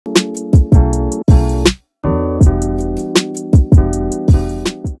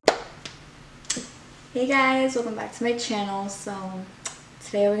Hey guys, welcome back to my channel. So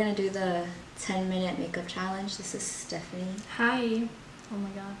today we're gonna do the 10-minute makeup challenge. This is Stephanie. Hi. Oh my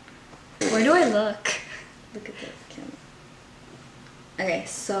god. Where do I look? Look at the camera. Okay,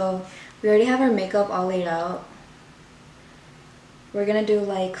 so we already have our makeup all laid out. We're gonna do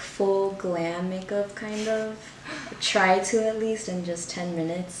like full glam makeup kind of. Try to at least in just 10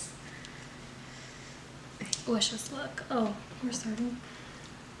 minutes. Wish us luck. Oh, we're starting.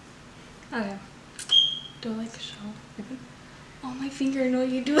 Okay. Do I like a show? Oh, my finger, no,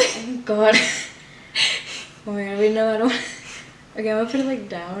 you do it. Oh god. Oh my god, wait, no, I don't. Okay, I'm gonna put it like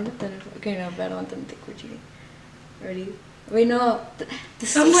down. Then okay, no, but I don't want them to think we're cheating. Ready? Wait, no.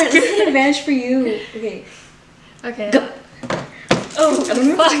 This is an advantage for you. Okay. Okay. Go. Oh, I don't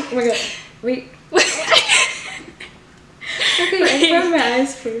know. fuck. Oh my god. Wait. Okay, I cover my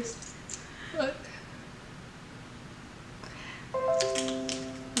eyes first. Look.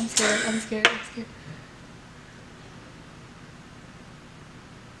 I'm scared. I'm scared. I'm scared.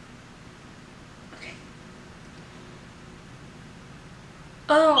 Okay.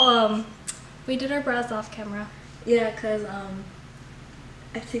 Oh, we did our brows off camera. Yeah, cause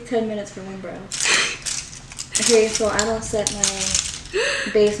I take 10 minutes for one brow. Okay, so I don't set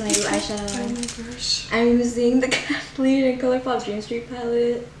my base when I do eyeshadow. Oh my gosh. I'm using the Kathleen and Colourpop Dream Street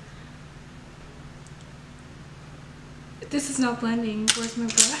palette. This is not blending. Where's my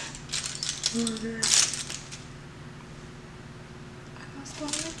brush? Oh my god. I lost all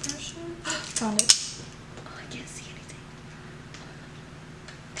my brush. Found it. Oh, I can't see anything.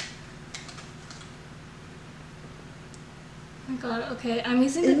 Oh my god, okay. I'm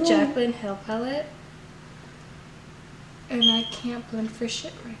using the Ew. Jaclyn Hill palette. And I can't blend for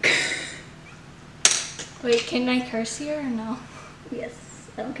shit right now. Wait, can I curse here or no? Yes,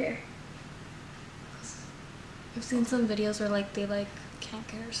 I don't care. I've seen some videos where like they like can't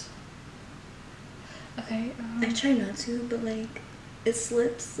curse. Okay. I try not to, but like it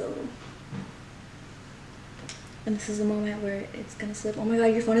slips, so. And this is the moment where it's gonna slip. Oh my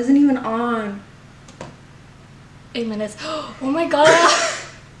god, your phone isn't even on. 8 minutes. Oh my god!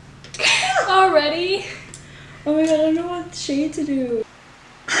 Already? Oh my god, I don't know what shade to do.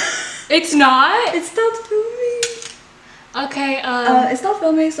 It's not? It stopped filming. Okay, It stopped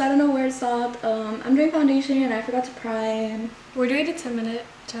filming, so I don't know where it stopped. I'm doing foundation and I forgot to prime. we're doing a 10-minute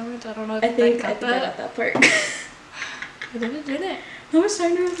challenge. I don't know if I think I I got got that part. I didn't do it. How much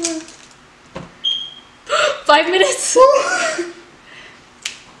time do we have left? 5 minutes. Oh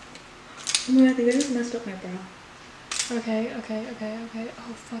my god, I think I just messed up my brow. Okay.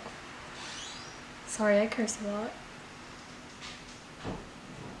 Oh fuck. Sorry, I curse a lot.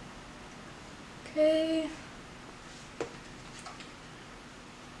 Okay.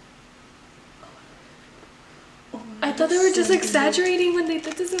 Oh I thought they were just exaggerating when they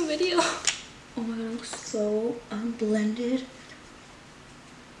did this in video. Oh my god, it looks so unblended.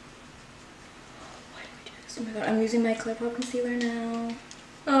 Why did we do this? Oh my god, I'm using my Colourpop concealer now.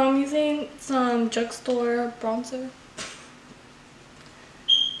 I'm using some drugstore bronzer.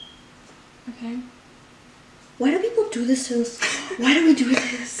 Okay. Why do people do this to us? Why do we do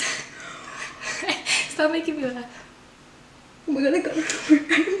this? Stop making me laugh. Oh my god, I got it over.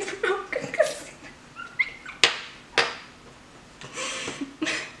 I'm broken.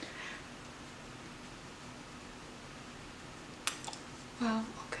 Wow,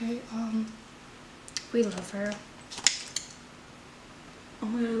 okay, we love her. Oh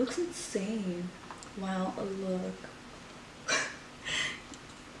my god, it looks insane. Wow, look.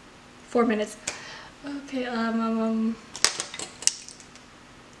 4 minutes. Okay, Oh my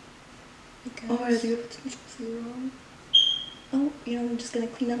god, I think I put too much concealer on. Oh, you know, I'm just gonna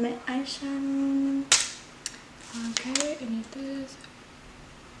clean up my eyeshadow. Okay, I need this.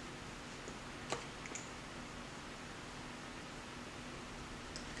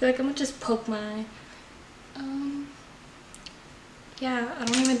 I feel like I'm gonna just poke my yeah, I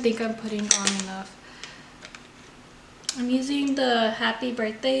don't even think I'm putting on enough. I'm using the happy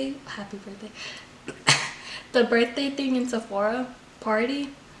birthday the birthday thing in Sephora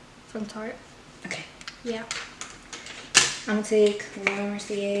party from Tarte. Okay. Yeah. I'm gonna take Laura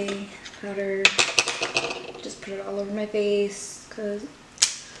Mercier powder, just put it all over my face, cause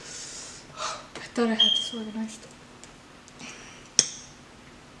I thought I had this organized.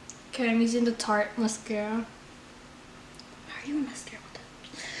 Okay, I'm using the Tarte mascara. Why are you a mascara with that?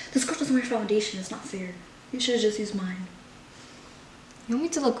 This girl doesn't wear foundation, it's not fair. You should have just used mine. You want me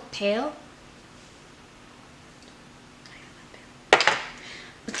to look pale?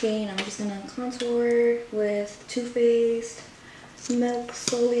 Okay, now I'm just gonna contour with Too Faced, Milk,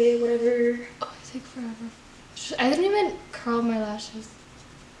 Soleil, whatever. Oh, it takes forever. I didn't even curl my lashes.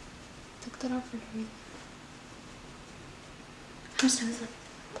 Took that off for me. much time is left?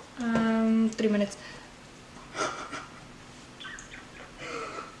 3 minutes.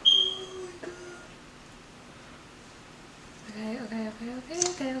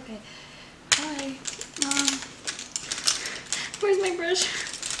 Okay. Hi. Where's my brush?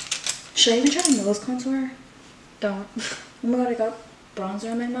 Should I even try the nose contour? Don't. Oh my god, I got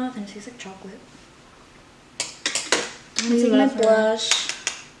bronzer on my mouth and it tastes like chocolate. I'm gonna take my blush.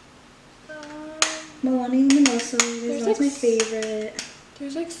 Milani Luminoso. This one's my favorite.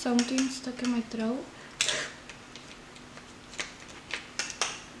 There's like something stuck in my throat.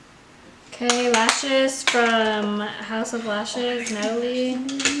 Okay, lashes from House of Lashes, Natalie.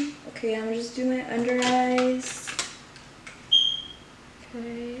 Okay, I'm gonna just do my under eyes.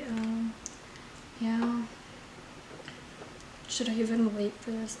 Okay, yeah. Should I even wait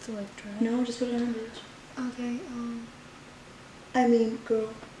for this to like dry? No, just put it on, bitch. Okay, I mean, girl.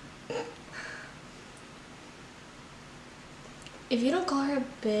 if you don't call her a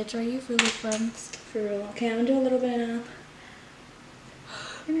bitch, are you really friends? For real. Okay, I'm gonna do a little bit now.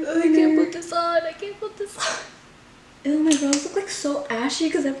 I can't put this on. Ew, my brows look like so ashy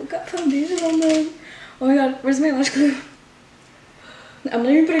because I got foundation on them. Oh my god, where's my lash glue? I'm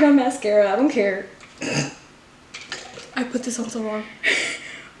not even putting on mascara. I don't care. I put this on so wrong.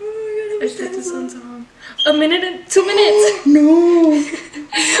 Oh my god, I put this on so wrong. 1 minute and 2 minutes. No.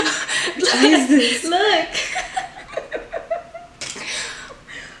 What is this? Look.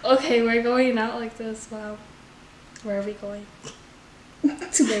 Okay, we're going out like this. Wow. Where are we going?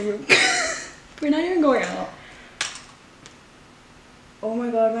 To my room. We're not even going out. Oh my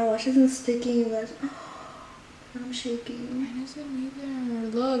god, my lash isn't sticking. I'm shaking. Mine isn't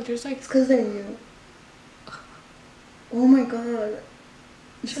either. Look, there's like... It's because they're new. Oh my god.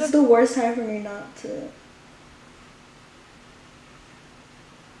 This is the worst time for me not to.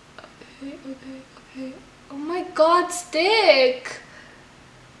 Okay. Oh my god, stick!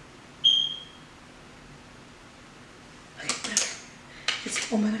 Okay, whatever.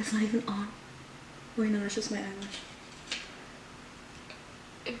 Oh my god, it's not even on. Wait, no, that's just my eyelash.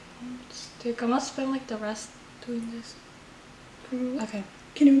 It won't stick. I must spend like the rest doing this. Okay.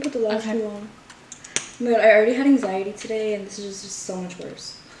 Can't even put the lash glue on. Oh my god, I already had anxiety today and this is just so much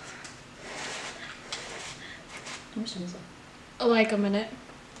worse. How much time is that? Like a minute.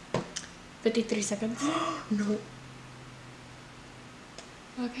 53 seconds. No.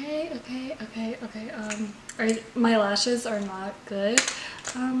 Okay. My lashes are not good.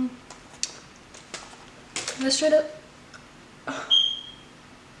 Let's try to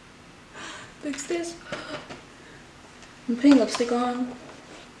fix this. I'm putting lipstick on.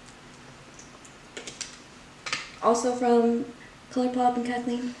 Also from ColourPop and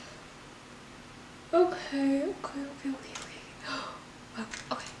Kathleen. Okay. Wow,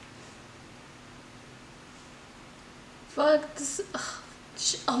 okay. Fuck this.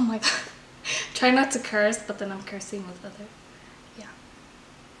 Oh my god. Try not to curse, but then I'm cursing with other. Yeah.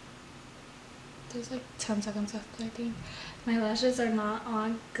 There's like 10 seconds left, I think. My lashes are not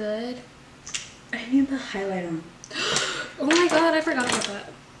on good. I didn't even put highlight on. Oh my god, I forgot about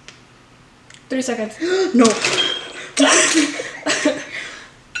that. 3 seconds. No.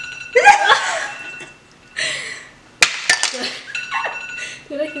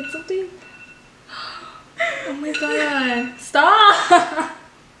 Did I hit something? Oh my god. Stop!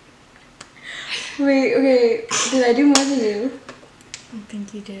 Wait, okay. Did I do more than you? I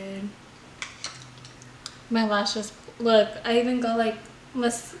think you did. My lashes. Look, I even got like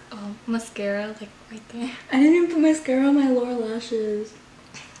mascara like right there. I didn't even put mascara on my lower lashes.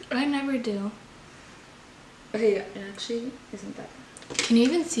 I never do. Okay, it actually isn't that bad. Can you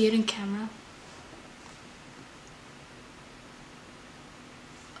even see it in camera?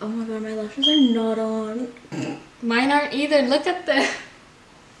 Oh my god, my lashes are not on. Mine aren't either. Look at the.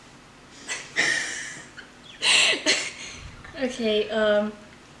 Okay,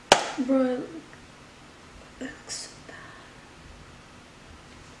 Bro, it looks so bad.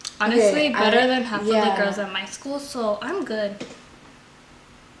 honestly, Okay, better than half of the girls at my school, so I'm good.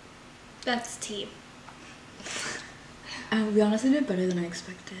 That's tea. We honestly did better than I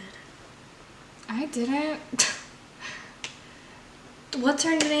expected. I didn't. What's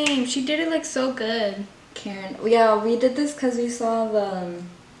her name? She did it like so good. Karen. Yeah, we did this because we saw the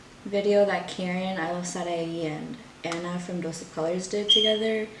video that Karen, I Love Sarai, and Anna from Dose of Colors did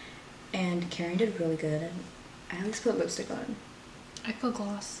together. And Karen did really good. And I at least put lipstick on. I put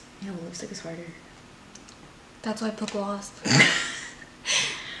gloss. Yeah, the lipstick is harder. That's why I put gloss.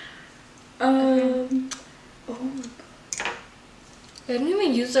 Oh my god. I didn't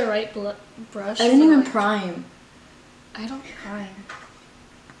even use the right brush. I didn't even prime. I don't prime.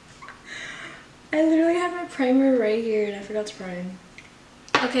 I literally had my primer right here and I forgot to prime.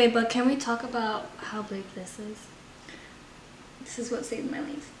 Okay, but can we talk about how big this is? This is what saved my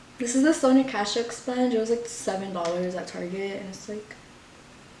life. This is the Sonia Kashuk sponge. It was like $7 at Target and it's like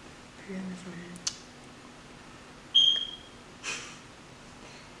pretty on my forehead.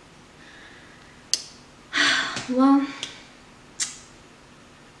 Well,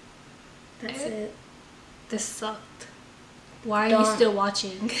 that's it. This sucked. Why are you still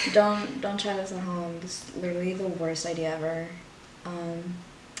watching? Don't try this at home. This is literally the worst idea ever.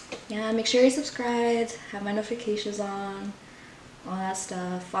 Yeah, make sure you're subscribed, have my notifications on, all that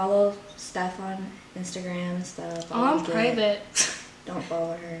stuff. Follow Steph on Instagram and stuff. I'm private. Don't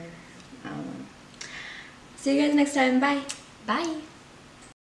follow her. I don't know. See you guys next time. Bye. Bye.